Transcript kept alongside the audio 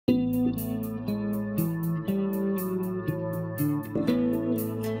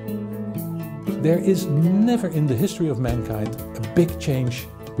There is never in the history of mankind a big change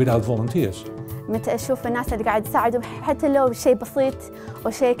without volunteers. متى أشوف الناس اللي قاعد يساعدوا حتى لو شيء بسيط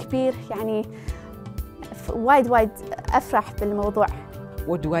أو شيء كبير يعني وايد أفرح بالموضوع.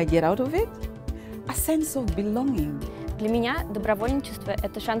 What do I get out of it? A sense of belonging. Для меня добровольничество –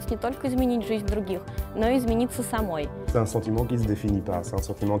 это шанс не только изменить жизнь других, но и измениться самой. C'est un sentiment qui ne se définit pas, c'est un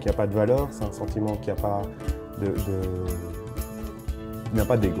sentiment qui n'a pas de valeur, c'est un sentiment qui n'a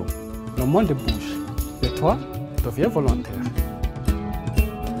pas d'ego. Le monde bouge, et toi, deviens volontaire.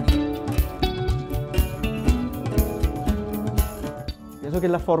 Pienso que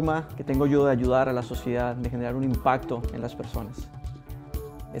es la forma que tengo yo de ayudar a la sociedad, de generar un impacto en las personas.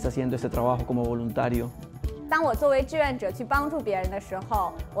 Es haciendo este trabajo como voluntario. 当我作为志愿者去帮助别人的时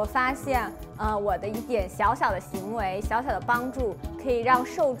候，我发现，我的一点小小的行为、小小的帮助，可以让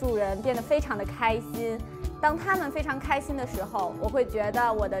受助人变得非常的开心。当他们非常开心的时候，我会觉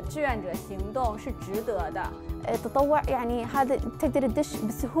得我的志愿者行动是值得的。التطوع يعني هذا تقدر تدش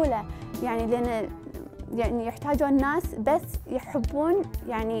بسهولة يعني لأن يعني يحتاجون الناس بس يحبون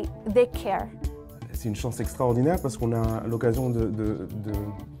يعني they care. C'est une chance extraordinaire parce qu'on a l'occasion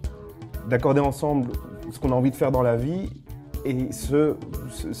d'accorder ensemble ce qu'on a envie de faire dans la vie et ce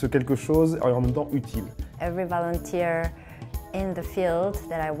quelque chose en même temps utile. Every volunteer in the field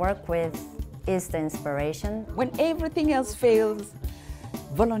that I work with is the inspiration. When everything else fails,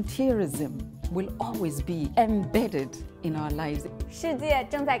 volunteerism will always be embedded in our lives. 世界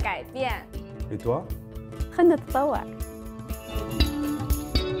正在改变。Et toi? خلنا نتطوع.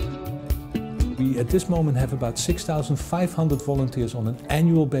 We at this moment have about 6,500 volunteers on an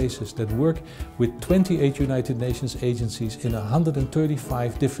annual basis that work with 28 United Nations agencies in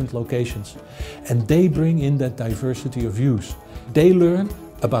 135 different locations. And they bring in that diversity of views. They learn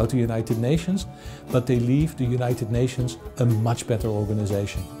about the United Nations, but they leave the United Nations a much better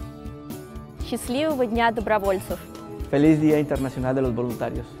organization. Счастливого дня добровольцев! Feliz Día Internacional de los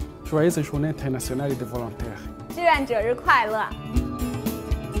Voluntarios. Joyeuse Journée internationale des volontaires. 志愿者日快乐！